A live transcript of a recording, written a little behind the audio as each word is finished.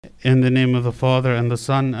In the name of the Father, and the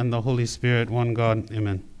Son, and the Holy Spirit, one God.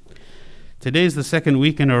 Amen. Today is the second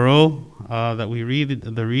week in a row that we read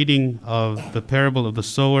the reading of the parable of the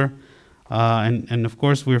sower. And of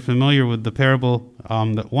course, we're familiar with the parable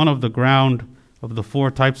that one of the four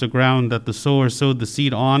types of ground that the sower sowed the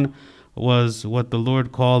seed on was what the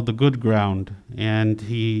Lord called the good ground. And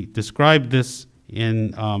he described this in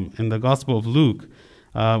the Gospel of Luke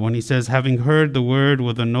when he says, having heard the word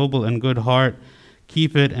with a noble and good heart,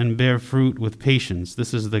 keep it and bear fruit with patience.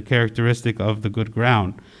 This is the characteristic of the good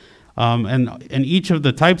ground. And each of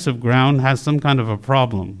the types of ground has some kind of a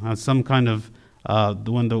problem, has some kind of,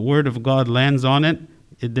 when the word of God lands on it,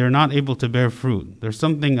 they're not able to bear fruit. There's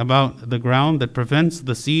something about the ground that prevents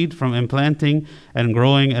the seed from implanting and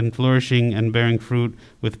growing and flourishing and bearing fruit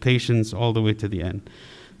with patience all the way to the end.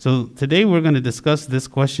 So today we're going to discuss this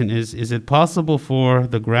question is it possible for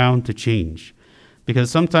the ground to change?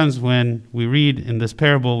 Because sometimes when we read in this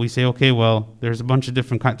parable, we say, okay, well, there's a bunch of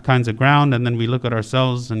different kinds of ground, and then we look at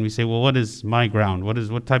ourselves and we say, well, what is my ground?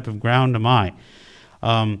 What type of ground am I?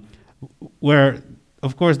 Where,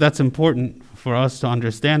 of course, that's important for us to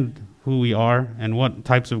understand who we are and what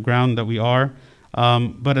types of ground that we are.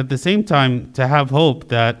 But at the same time, to have hope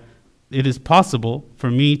that it is possible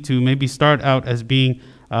for me to maybe start out as being,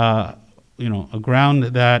 a ground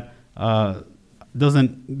that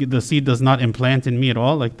the seed does not implant in me at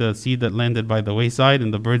all, like the seed that landed by the wayside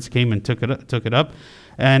and the birds came and took it up,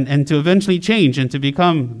 and to eventually change and to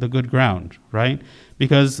become the good ground, right?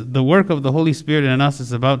 Because the work of the Holy Spirit in us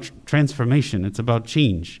is about transformation. It's about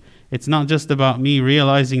change. It's not just about me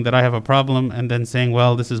realizing that I have a problem and then saying,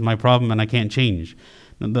 well, this is my problem and I can't change.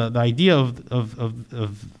 The idea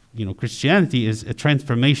of Christianity is a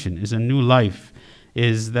transformation, is a new life,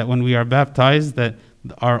 is that when we are baptized, that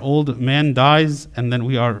our old man dies and then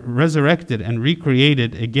we are resurrected and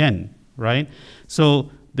recreated again, right? So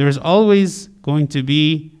there's always going to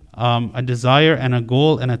be a desire and a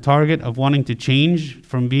goal and a target of wanting to change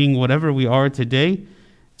from being whatever we are today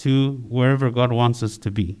to wherever God wants us to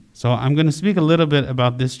be. So I'm going to speak a little bit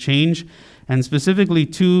about this change, and specifically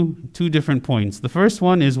two different points. The first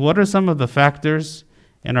one is, what are some of the factors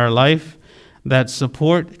in our life that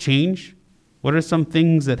support change? What are some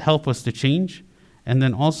things that help us to change? And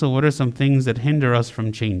then also, what are some things that hinder us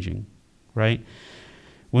from changing, right?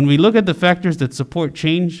 When we look at the factors that support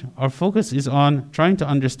change, our focus is on trying to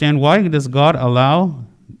understand, why does God allow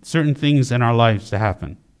certain things in our lives to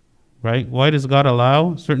happen, right? Why does God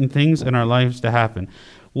allow certain things in our lives to happen?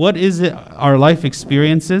 What is it our life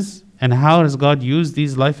experiences, and how does God use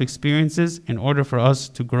these life experiences in order for us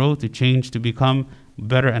to grow, to change, to become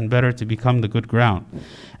better and better, to become the good ground?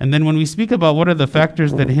 And then when we speak about what are the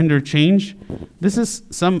factors that hinder change, this is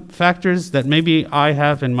some factors that maybe I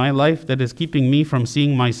have in my life that is keeping me from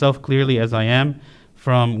seeing myself clearly as I am,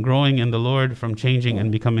 from growing in the Lord, from changing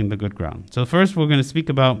and becoming the good ground. So first we're going to speak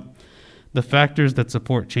about the factors that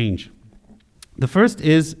support change. The first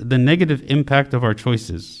is the negative impact of our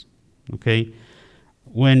choices, okay?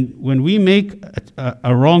 When we make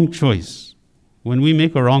a wrong choice,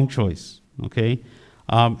 okay,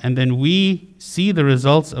 and then we see the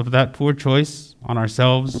results of that poor choice on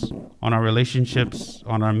ourselves, on our relationships,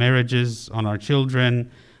 on our marriages, on our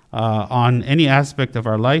children, on any aspect of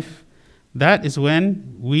our life, that is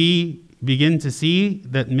when we begin to see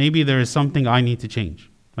that maybe there is something I need to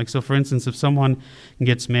change. Like, so for instance, if someone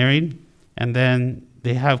gets married and then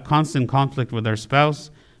they have constant conflict with their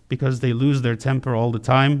spouse because they lose their temper all the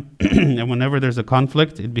time, and whenever there's a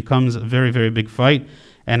conflict, it becomes a very, very big fight,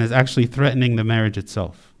 and is actually threatening the marriage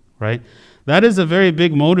itself, right? That is a very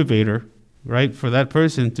big motivator, right, for that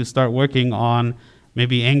person to start working on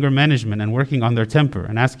maybe anger management and working on their temper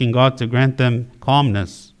and asking God to grant them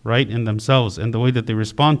calmness, right, in themselves and the way that they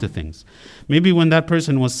respond to things. Maybe when that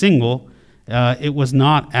person was single, it was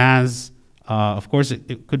not as, of course,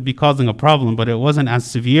 it could be causing a problem, but it wasn't as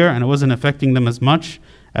severe and it wasn't affecting them as much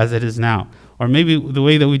as it is now. Or maybe the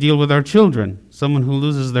way that we deal with our children, someone who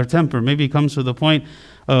loses their temper maybe comes to the point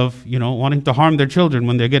of, wanting to harm their children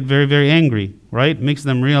when they get very, very angry, right? It makes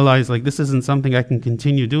them realize, like, this isn't something I can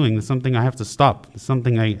continue doing. It's something I have to stop. It's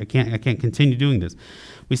something I can't continue doing this.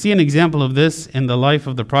 We see an example of this in the life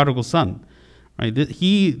of the prodigal son, right?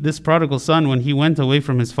 This prodigal son, when he went away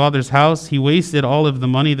from his father's house, he wasted all of the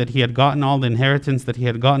money that he had gotten, all the inheritance that he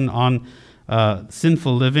had gotten on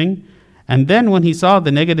sinful living. And then when he saw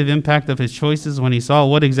the negative impact of his choices, when he saw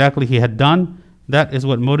what exactly he had done, that is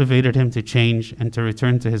what motivated him to change and to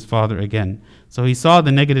return to his father again. So he saw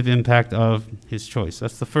the negative impact of his choice.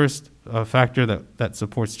 That's the first factor that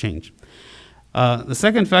supports change. The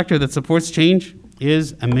second factor that supports change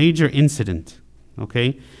is a major incident,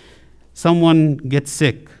 okay? someone gets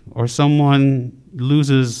sick or someone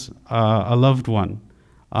loses a loved one,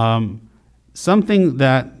 something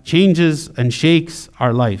that changes and shakes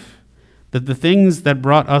our life, that the things that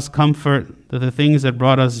brought us comfort, that the things that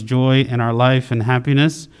brought us joy in our life and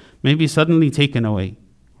happiness may be suddenly taken away,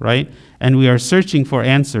 right? And we are searching for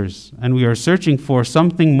answers, and we are searching for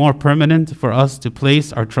something more permanent for us to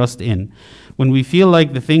place our trust in. When we feel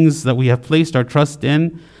like the things that we have placed our trust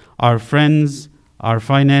in, our friends, our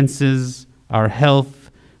finances, our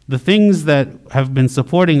health, the things that have been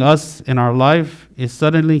supporting us in our life is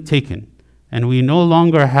suddenly taken. And we no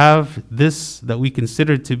longer have this that we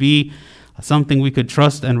consider to be something we could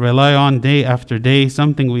trust and rely on day after day,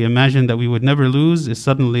 something we imagined that we would never lose is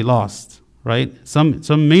suddenly lost, right? Some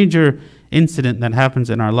major incident that happens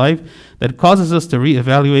in our life that causes us to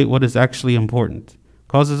reevaluate what is actually important,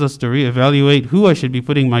 causes us to reevaluate who I should be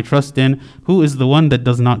putting my trust in, who is the one that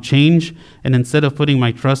does not change, and instead of putting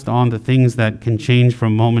my trust on the things that can change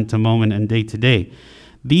from moment to moment and day to day.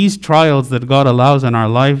 These trials that God allows in our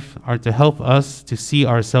life are to help us to see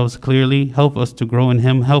ourselves clearly, help us to grow in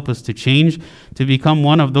Him, help us to change, to become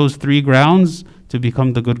one of those three grounds, to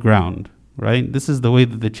become the good ground, right? This is the way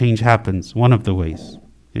that the change happens, one of the ways.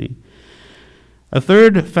 Okay? A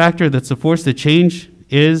third factor that supports the change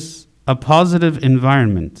is a positive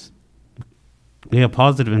environment. A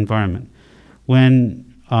positive environment.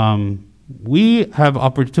 When we have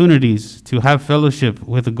opportunities to have fellowship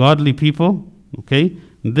with godly people, okay,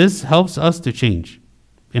 this helps us to change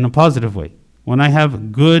in a positive way. When I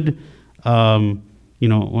have good, when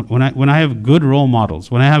I have good role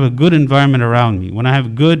models, when I have a good environment around me, when I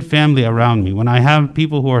have good family around me, when I have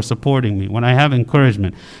people who are supporting me, when I have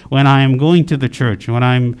encouragement, when I am going to the church, when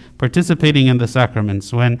I'm participating in the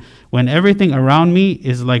sacraments, when everything around me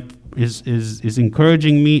is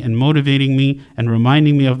encouraging me and motivating me and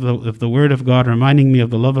reminding me of the Word of God, reminding me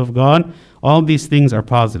of the love of God, all these things are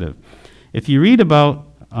positive. If you read about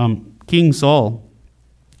King Saul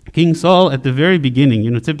at the very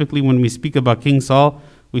beginning, typically when we speak about King Saul,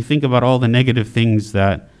 we think about all the negative things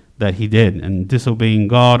that he did, and disobeying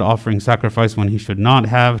God, offering sacrifice when he should not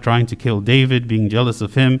have, trying to kill David, being jealous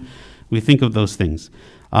of him. We think of those things.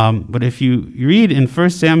 But if you read in 1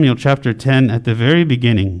 Samuel chapter 10, at the very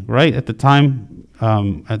beginning, right at the time,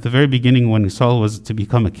 at the very beginning when Saul was to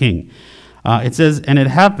become a king, it says, "And it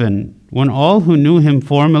happened when all who knew him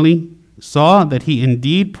formerly saw that he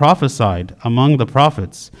indeed prophesied among the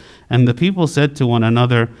prophets, and the people said to one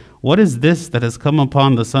another, 'What is this that has come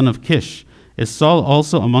upon the son of Kish? Is Saul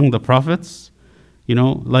also among the prophets?'"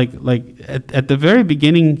 At the very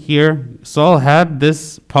beginning here, Saul had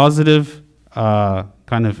this positive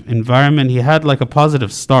kind of environment. He had like a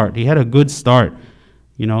positive start. He had a good start.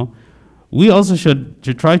 We also should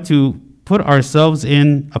try to put ourselves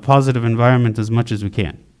in a positive environment as much as we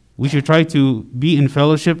can. We should try to be in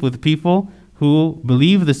fellowship with people who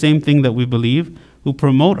believe the same thing that we believe, who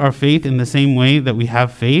promote our faith in the same way that we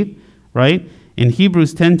have faith, right? In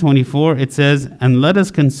Hebrews 10:24, it says, "And let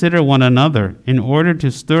us consider one another in order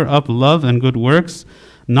to stir up love and good works,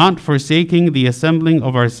 not forsaking the assembling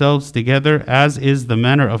of ourselves together, as is the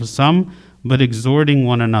manner of some, but exhorting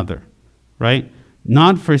one another," right?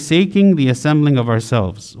 Not forsaking the assembling of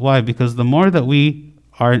ourselves. Why? Because the more that we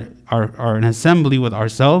are in assembly with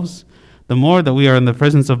ourselves, the more that we are in the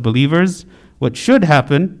presence of believers, what should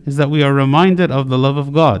happen is that we are reminded of the love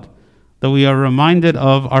of God, that we are reminded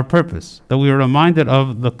of our purpose, that we are reminded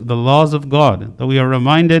of the laws of God, that we are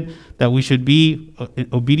reminded that we should be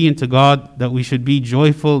obedient to God, that we should be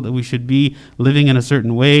joyful, that we should be living in a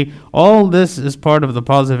certain way. All this is part of the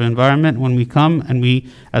positive environment when we come and we,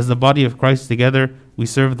 as the body of Christ together, we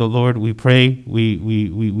serve the Lord, we pray,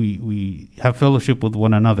 we have fellowship with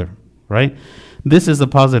one another, right? This is a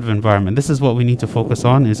positive environment. This is what we need to focus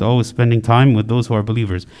on, is always spending time with those who are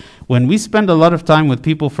believers. When we spend a lot of time with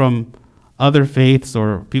people from other faiths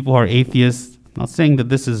or people who are atheists, not saying that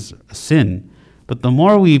this is a sin, but the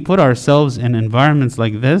more we put ourselves in environments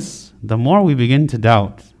like this, the more we begin to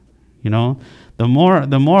doubt, the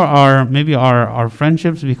more our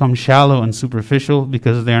friendships become shallow and superficial,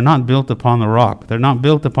 because they are not built upon the rock. They're not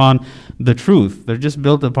built upon the truth. They're just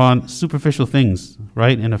built upon superficial things,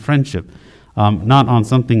 right, in a friendship, not on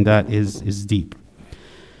something that is deep.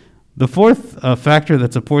 The fourth factor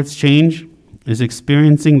that supports change is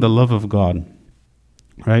experiencing the love of God,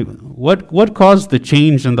 right? What caused the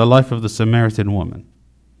change in the life of the Samaritan woman?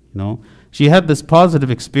 She had this positive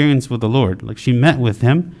experience with the Lord. Like, she met with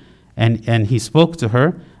him, and he spoke to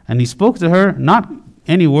her, and he spoke to her not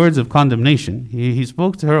any words of condemnation. He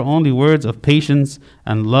spoke to her only words of patience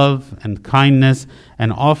and love and kindness,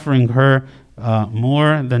 and offering her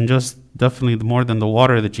more than just, definitely more than the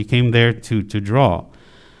water that she came there to draw.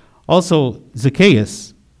 Also,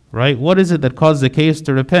 Zacchaeus, right? What is it that caused Zacchaeus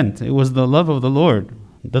to repent? It was the love of the Lord.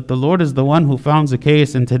 That the Lord is the one who found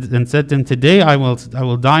Zacchaeus and said to him, today I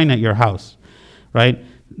will dine at your house, right?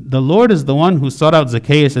 The Lord is the one who sought out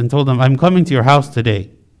Zacchaeus and told him, I'm coming to your house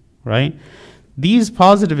today, right? These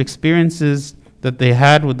positive experiences that they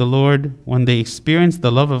had with the Lord, when they experienced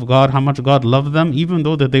the love of God, how much God loved them, even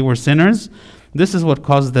though that they were sinners, this is what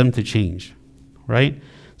caused them to change, right?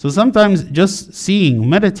 So sometimes just seeing,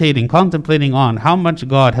 meditating, contemplating on how much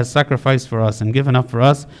God has sacrificed for us and given up for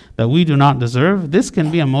us that we do not deserve, this can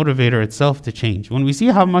be a motivator itself to change. When we see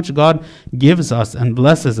how much God gives us and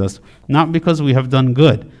blesses us, not because we have done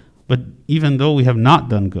good, but even though we have not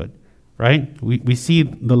done good, right? We see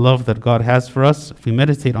the love that God has for us. If we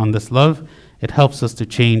meditate on this love, it helps us to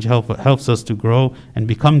change, helps us to grow and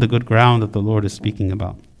become the good ground that the Lord is speaking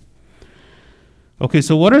about. Okay,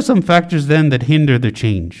 so what are some factors then that hinder the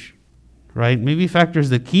change, right? Maybe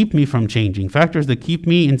factors that keep me from changing, factors that keep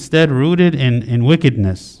me instead rooted in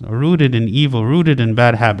wickedness, or rooted in evil, rooted in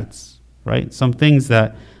bad habits, right? Some things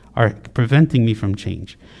that are preventing me from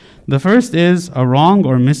change. The first is a wrong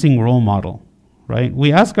or missing role model, right?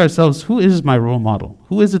 We ask ourselves, who is my role model?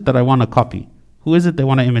 Who is it that I want to copy? Who is it that I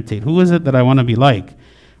want to imitate? Who is it that I want to be like,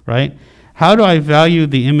 right? How do I value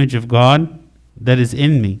the image of God that is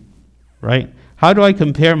in me, right? How do I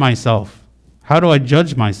compare myself? How do I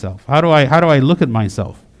judge myself? How do I look at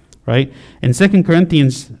myself? Right? In 2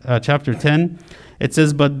 Corinthians chapter 10, it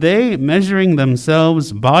says, but they, measuring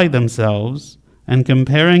themselves by themselves and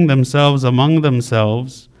comparing themselves among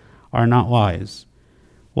themselves, are not wise.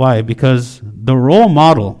 Why? Because the role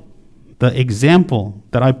model, the example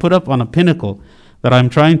that I put up on a pinnacle that I'm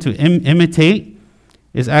trying to imitate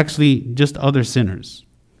is actually just other sinners,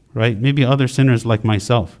 right? Maybe other sinners like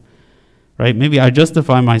myself. Right? Maybe I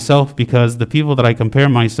justify myself because the people that I compare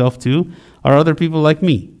myself to are other people like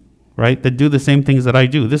me, right? That do the same things that I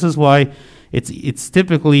do. This is why it's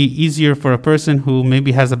typically easier for a person who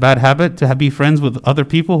maybe has a bad habit to be friends with other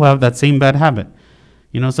people who have that same bad habit.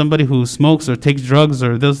 You know, somebody who smokes or takes drugs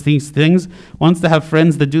or does these things wants to have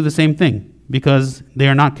friends that do the same thing because they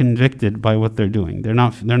are not convicted by what they're doing. They're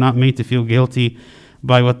not made to feel guilty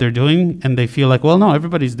by what they're doing, and they feel like, well, no,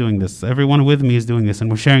 everybody's doing this. Everyone with me is doing this, and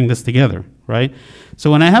we're sharing this together, right? So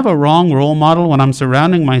when I have a wrong role model, when I'm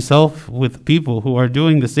surrounding myself with people who are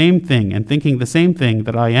doing the same thing and thinking the same thing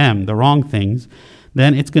that I am, the wrong things,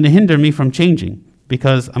 then it's going to hinder me from changing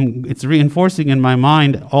because it's reinforcing in my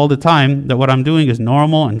mind all the time that what I'm doing is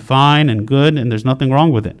normal and fine and good, and there's nothing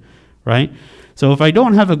wrong with it, right? So if I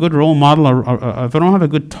don't have a good role model or if I don't have a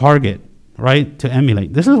good target, right, to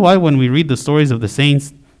emulate. This is why when we read the stories of the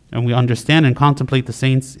saints and we understand and contemplate the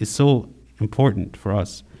saints is so important for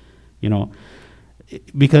us, you know,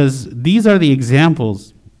 because these are the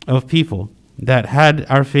examples of people that had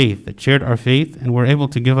our faith, that shared our faith, and were able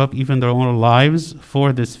to give up even their own lives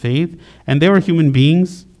for this faith. And they were human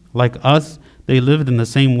beings like us. They lived in the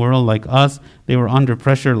same world like us. They were under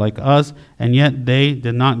pressure like us, and yet they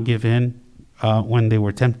did not give in when they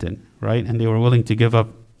were tempted, right? And they were willing to give up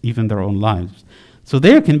even their own lives. So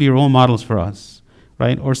there can be role models for us,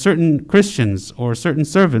 right? Or certain Christians, or certain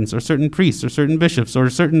servants, or certain priests, or certain bishops, or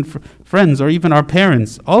certain friends, or even our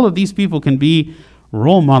parents. All of these people can be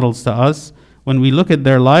role models to us when we look at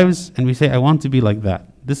their lives and we say, I want to be like that.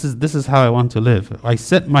 This is how I want to live. I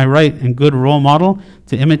set my right and good role model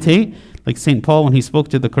to imitate. Like St. Paul, when he spoke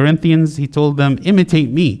to the Corinthians, he told them, imitate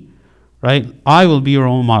me. Right? I will be your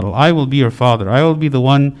role model. I will be your father. I will be the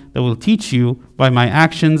one that will teach you by my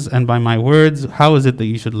actions and by my words how is it that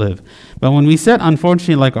you should live. But when we set,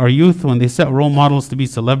 unfortunately, like our youth, when they set role models to be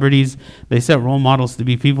celebrities, they set role models to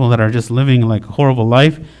be people that are just living like a horrible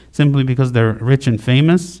life simply because they're rich and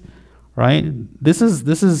famous, right? This is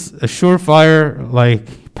a surefire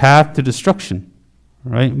like path to destruction,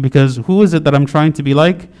 right? Because who is it that I'm trying to be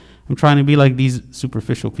like? I'm trying to be like these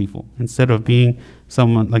superficial people instead of being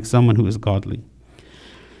someone who is godly.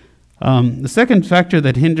 The second factor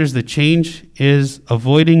that hinders the change is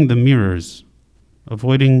avoiding the mirrors.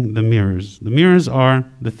 Avoiding the mirrors. The mirrors are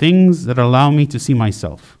the things that allow me to see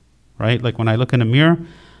myself, right? Like when I look in a mirror,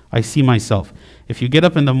 I see myself. If you get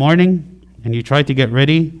up in the morning and you try to get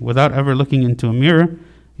ready without ever looking into a mirror,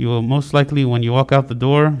 you will most likely, when you walk out the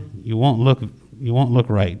door, you won't look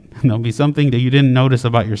right. There'll be something that you didn't notice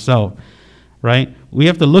about yourself, right? We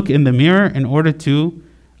have to look in the mirror in order to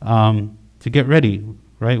get ready,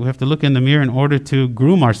 right? We have to look in the mirror in order to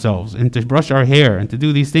groom ourselves and to brush our hair and to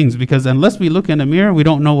do these things, because unless we look in the mirror, we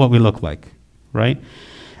don't know what we look like, right?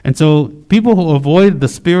 And so people who avoid the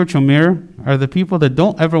spiritual mirror are the people that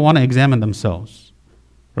don't ever want to examine themselves,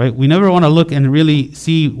 right? We never want to look and really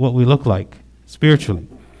see what we look like spiritually.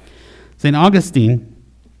 St. Augustine,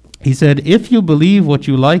 he said, if you believe what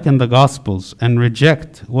you like in the Gospels and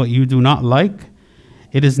reject what you do not like,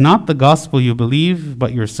 it is not the gospel you believe,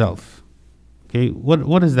 but yourself. Okay,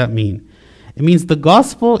 what does that mean? It means the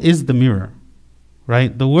gospel is the mirror,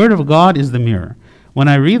 right? The word of God is the mirror. When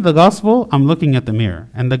I read the gospel, I'm looking at the mirror,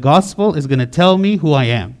 and the gospel is going to tell me who I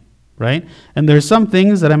am, right? And there's some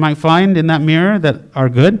things that I might find in that mirror that are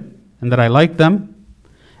good and that I like them,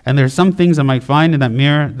 and there's some things I might find in that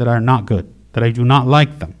mirror that are not good, that I do not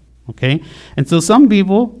like them, okay? And so some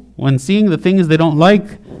people, when seeing the things they don't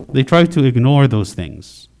like, they try to ignore those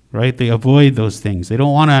things, right? They avoid those things. They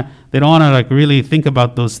don't want to like really think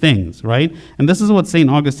about those things, right? And this is what St.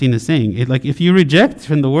 Augustine is saying. If you reject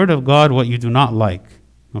from the word of God what you do not like,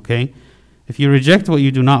 okay? If you reject what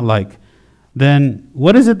you do not like, then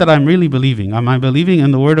what is it that I'm really believing? Am I believing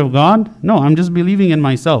in the word of God? No, I'm just believing in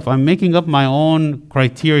myself. I'm making up my own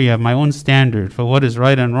criteria, my own standard for what is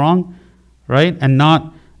right and wrong, right? And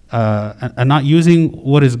not using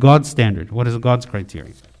what is God's standard, what is God's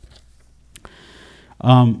criteria.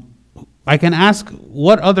 I can ask,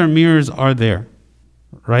 what other mirrors are there,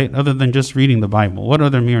 right? Other than just reading the Bible, what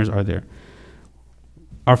other mirrors are there?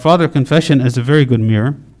 Our Father Confession is a very good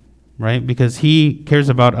mirror, right? Because he cares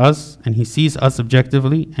about us and he sees us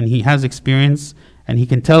objectively and he has experience and he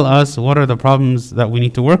can tell us what are the problems that we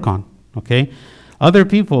need to work on, okay? Other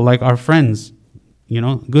people, like our friends,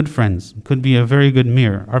 good friends, could be a very good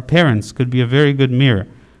mirror. Our parents could be a very good mirror,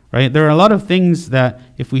 right? There are a lot of things that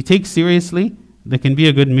if we take seriously, they can be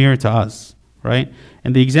a good mirror to us, right?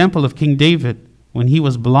 And the example of King David, when he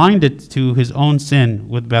was blinded to his own sin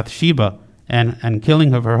with Bathsheba and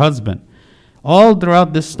killing of her husband, all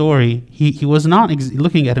throughout this story, he was not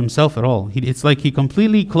looking at himself at all. It's like he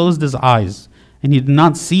completely closed his eyes and he did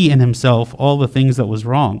not see in himself all the things that was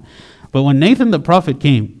wrong. But when Nathan the prophet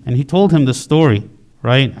came and he told him the story,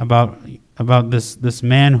 right, about this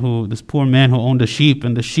poor man who owned a sheep,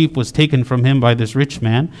 and the sheep was taken from him by this rich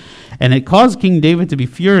man, and it caused King David to be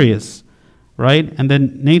furious, right? And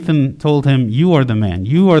then Nathan told him, you are the man,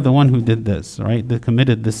 you are the one who did this, right, that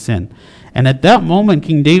committed this sin. And at that moment,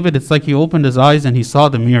 King David, it's like he opened his eyes and he saw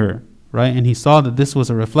the mirror, right? And he saw that this was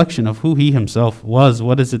a reflection of who he himself was,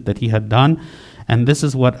 what is it that he had done, and this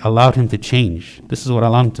is what allowed him to change. This is what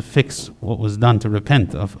allowed him to fix what was done, to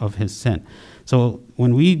repent of his sin. So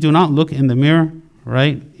when we do not look in the mirror,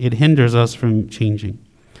 right, it hinders us from changing.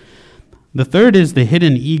 The third is the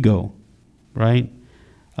hidden ego, right?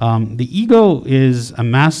 The ego is a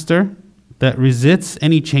master that resists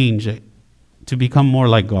any change to become more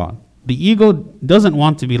like God. The ego doesn't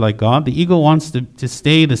want to be like God. The ego wants to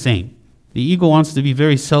stay the same. The ego wants to be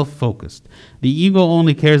very self-focused. The ego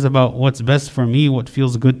only cares about what's best for me, what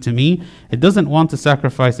feels good to me. It doesn't want to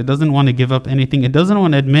sacrifice. It doesn't want to give up anything. It doesn't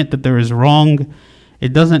want to admit that there is wrong.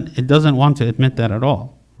 It doesn't want to admit that at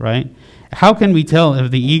all, right? How can we tell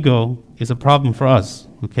if the ego is a problem for us,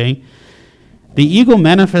 okay? The ego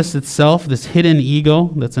manifests itself, this hidden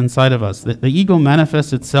ego that's inside of us. The ego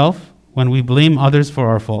manifests itself when we blame others for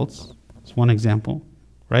our faults. That's one example.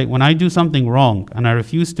 Right? When I do something wrong and I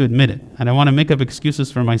refuse to admit it and I want to make up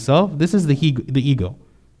excuses for myself, this is the ego.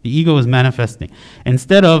 The ego is manifesting.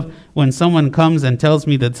 Instead of when someone comes and tells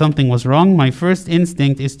me that something was wrong, my first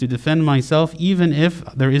instinct is to defend myself even if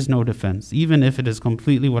there is no defense, even if it is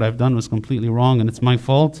completely, what I've done was completely wrong and it's my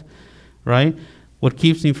fault, right? What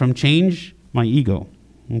keeps me from change? My ego,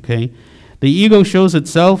 okay? The ego shows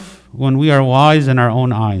itself when we are wise in our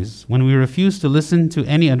own eyes, when we refuse to listen to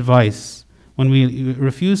any advice, when we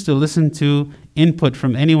refuse to listen to input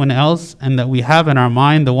from anyone else, and that we have in our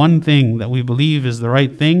mind the one thing that we believe is the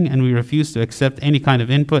right thing, and we refuse to accept any kind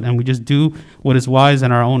of input, and we just do what is wise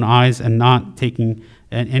in our own eyes and not taking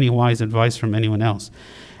any wise advice from anyone else.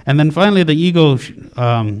 And then finally, the ego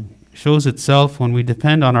shows itself when we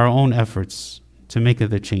depend on our own efforts to make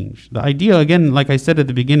it a change. The idea, again, like I said at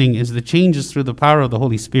the beginning, is the change is through the power of the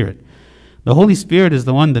Holy Spirit. The Holy Spirit is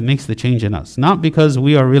the one that makes the change in us, not because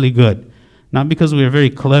we are really good, not because we are very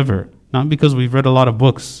clever, not because we've read a lot of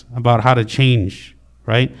books about how to change,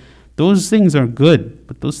 right? Those things are good,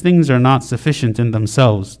 but those things are not sufficient in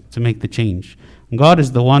themselves to make the change. God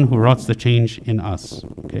is the one who wrought the change in us,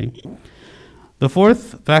 okay? The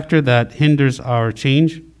fourth factor that hinders our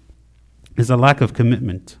change is a lack of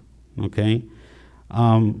commitment, okay?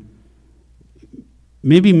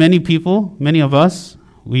 Maybe many people, many of us,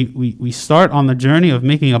 we start on the journey of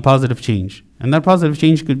making a positive change. And that positive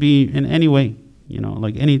change could be in any way.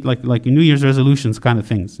 like any like New Year's resolutions kind of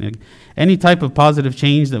things. Like any type of positive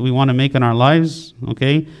change that we want to make in our lives,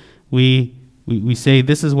 okay, we say,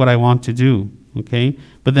 this is what I want to do, okay?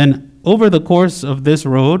 But then over the course of this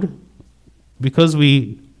road, because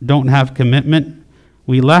we don't have commitment,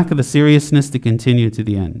 we lack the seriousness to continue to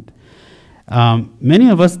the end. Many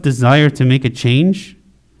of us desire to make a change,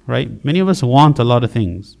 right? Many of us want a lot of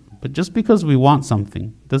things. But just because we want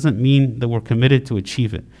something doesn't mean that we're committed to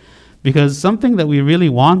achieve it. Because something that we really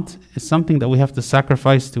want is something that we have to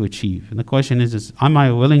sacrifice to achieve. And the question is am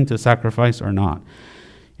I willing to sacrifice or not?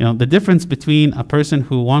 The difference between a person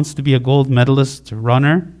who wants to be a gold medalist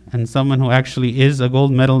runner and someone who actually is a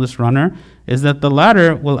gold medalist runner is that the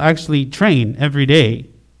latter will actually train every day,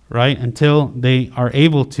 right, until they are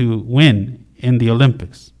able to win in the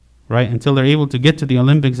Olympics, right, until they're able to get to the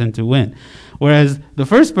Olympics and to win. Whereas the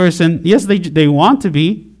first person, yes, they want to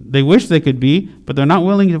be, they wish they could be, but they're not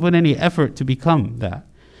willing to put any effort to become that.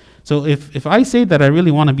 So if I say that I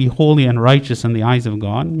really want to be holy and righteous in the eyes of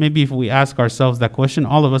God, maybe if we ask ourselves that question,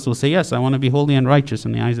 all of us will say, yes, I want to be holy and righteous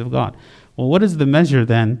in the eyes of God. Well, what is the measure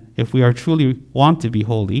then, if we are truly want to be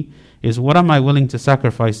holy, is what am I willing to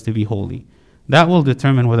sacrifice to be holy? That will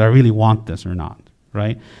determine whether I really want this or not,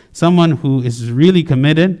 right? Someone who is really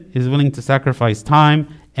committed is willing to sacrifice time,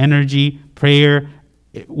 energy, prayer,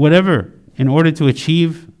 whatever, in order to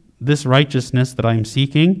achieve this righteousness that I'm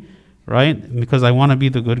seeking, right? Because I want to be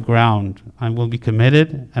the good ground. I will be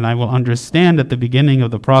committed, and I will understand at the beginning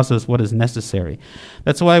of the process what is necessary.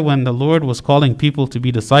 That's why when the Lord was calling people to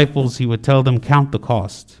be disciples, he would tell them, count the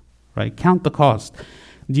cost, right? Count the cost.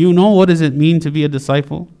 Do you know what does it mean to be a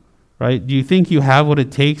disciple, right? Do you think you have what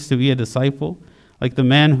it takes to be a disciple? Like the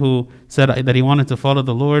man who said that he wanted to follow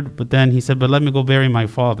the Lord, but then he said, but let me go bury my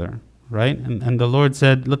father, right? And the Lord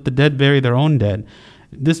said, let the dead bury their own dead.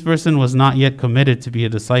 This person was not yet committed to be a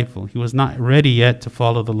disciple. He was not ready yet to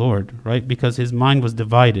follow the Lord, right? Because his mind was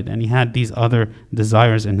divided and he had these other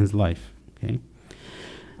desires in his life, okay?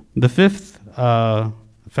 The fifth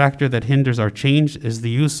factor that hinders our change is the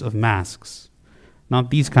use of masks.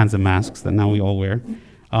 Not these kinds of masks that now we all wear,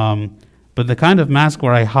 but the kind of mask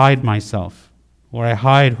where I hide myself, where I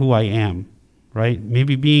hide who I am, right?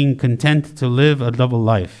 Maybe being content to live a double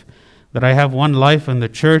life, that I have one life in the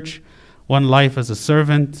church, one life as a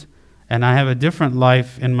servant, and I have a different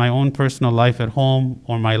life in my own personal life at home,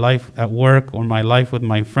 or my life at work, or my life with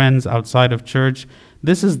my friends outside of church.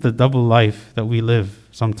 This is the double life that we live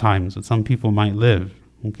sometimes, that some people might live,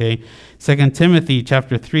 okay? 2 Timothy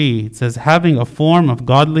chapter 3, it says, having a form of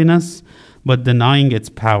godliness, but denying its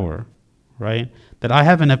power, right? That I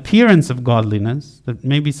have an appearance of godliness, that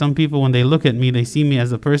maybe some people, when they look at me, they see me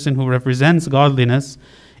as a person who represents godliness,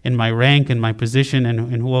 in my rank, in my position,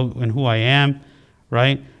 and in who I am,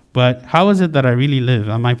 right? But how is it that I really live?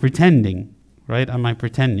 Am I pretending, right? Am I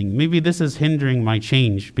pretending? Maybe this is hindering my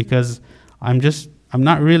change because I'm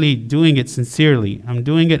not really doing it sincerely. I'm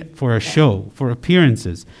doing it for a show, for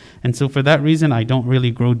appearances. And so for that reason, I don't really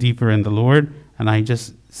grow deeper in the Lord, and I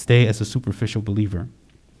just stay as a superficial believer.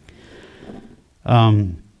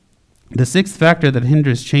 The sixth factor that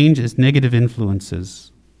hinders change is negative influences.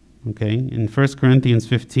 Okay, in 1 Corinthians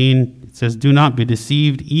 15, it says, do not be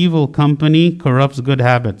deceived. Evil company corrupts good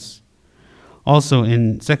habits. Also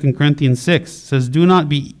in 2 Corinthians 6, it says, do not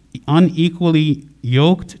be unequally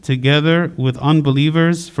yoked together with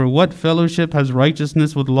unbelievers. For what fellowship has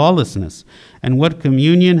righteousness with lawlessness? And what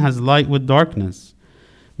communion has light with darkness?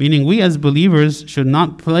 Meaning we as believers should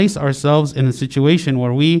not place ourselves in a situation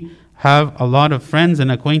where we have a lot of friends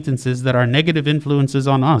and acquaintances that are negative influences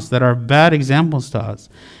on us, that are bad examples to us.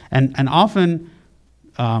 And often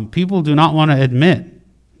people do not want to admit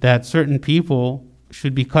that certain people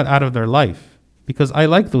should be cut out of their life, because I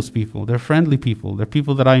like those people. They're friendly people. They're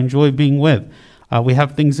people that I enjoy being with. We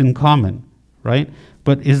have things in common, right?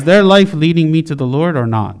 But is their life leading me to the Lord or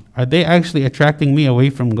not? Are they actually attracting me away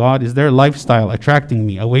from God? Is their lifestyle attracting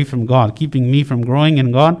me away from God, keeping me from growing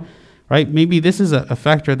in God? Right? Maybe this is a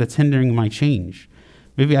factor that's hindering my change.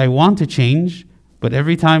 Maybe I want to change, but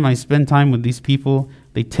every time I spend time with these people,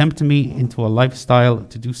 they tempt me into a lifestyle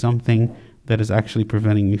to do something that is actually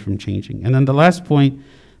preventing me from changing. And then the last point,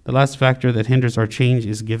 the last factor that hinders our change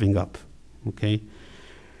is giving up. Okay?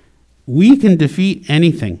 We can defeat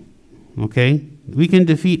anything. Okay? We can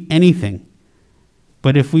defeat anything.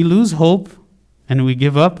 But if we lose hope and we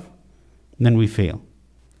give up, then we fail.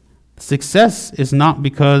 Success is not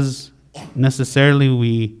because necessarily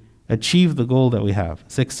we achieve the goal that we have.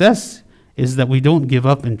 Success is that we don't give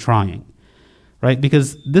up in trying, right?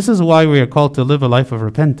 Because this is why we are called to live a life of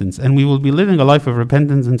repentance, and we will be living a life of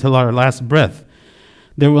repentance until our last breath.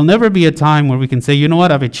 There will never be a time where we can say, you know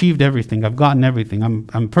what, I've achieved everything. I've gotten everything.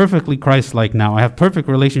 I'm perfectly Christ-like now. I have perfect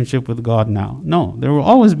relationship with God now. No, there will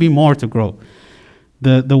always be more to grow.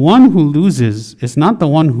 The one who loses is not the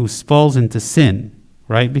one who falls into sin,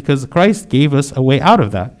 right? Because Christ gave us a way out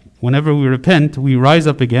of that. Whenever we repent, we rise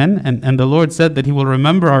up again, and the Lord said that he will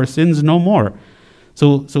remember our sins no more.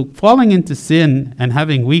 So falling into sin and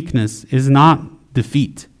having weakness is not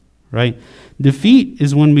defeat, right? Defeat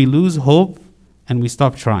is when we lose hope and we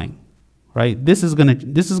stop trying, right? This is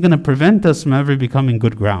gonna prevent us from ever becoming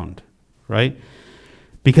good ground, right?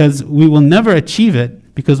 Because we will never achieve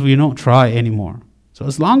it because we don't try anymore. So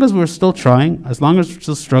as long as we're still trying, as long as we're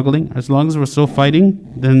still struggling, as long as we're still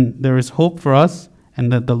fighting, then there is hope for us,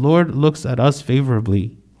 and that the Lord looks at us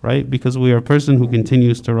favorably, right? Because we are a person who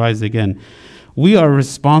continues to rise again. We are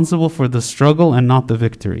responsible for the struggle and not the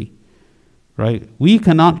victory, right? We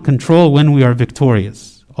cannot control when we are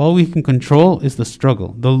victorious. All we can control is the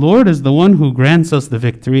struggle. The Lord is the one who grants us the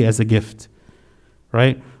victory as a gift,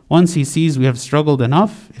 right? Once he sees we have struggled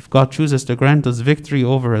enough, if God chooses to grant us victory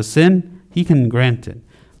over a sin, he can grant it.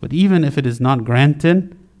 But even if it is not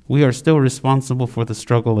granted, we are still responsible for the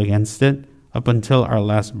struggle against it up until our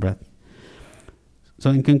last breath. So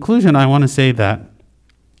in conclusion, I want to say that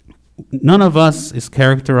none of us is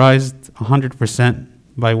characterized 100%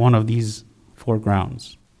 by one of these 4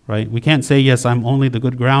 grounds, right? We can't say, yes, I'm only the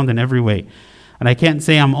good ground in every way. And I can't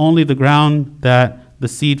say I'm only the ground that the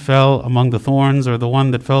seed fell among the thorns, or the one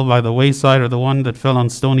that fell by the wayside, or the one that fell on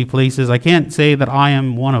stony places. I can't say that I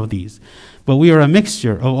am one of these. But we are a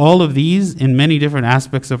mixture of all of these in many different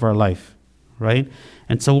aspects of our life, right?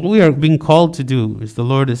 And so what we are being called to do, is the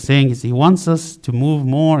Lord is saying, is he wants us to move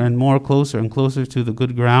more and more closer and closer to the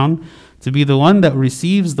good ground, to be the one that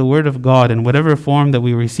receives the word of God in whatever form that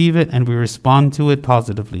we receive it, and we respond to it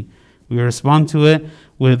positively. We respond to it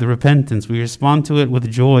with repentance. We respond to it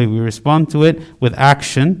with joy. We respond to it with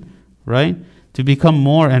action, right? To become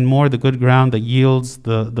more and more the good ground that yields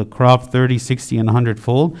the crop 30, 60, and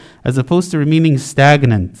 100-fold, as opposed to remaining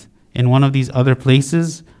stagnant in one of these other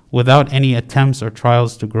places without any attempts or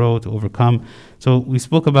trials to grow, to overcome. So we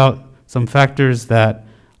spoke about some factors that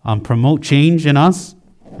promote change in us,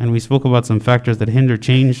 and we spoke about some factors that hinder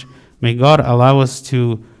change. May God allow us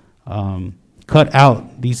to cut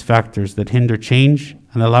out these factors that hinder change,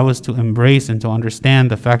 and allow us to embrace and to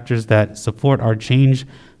understand the factors that support our change,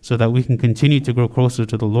 so that we can continue to grow closer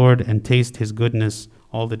to the Lord and taste his goodness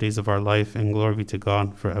all the days of our life. And glory be to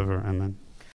God forever. Amen.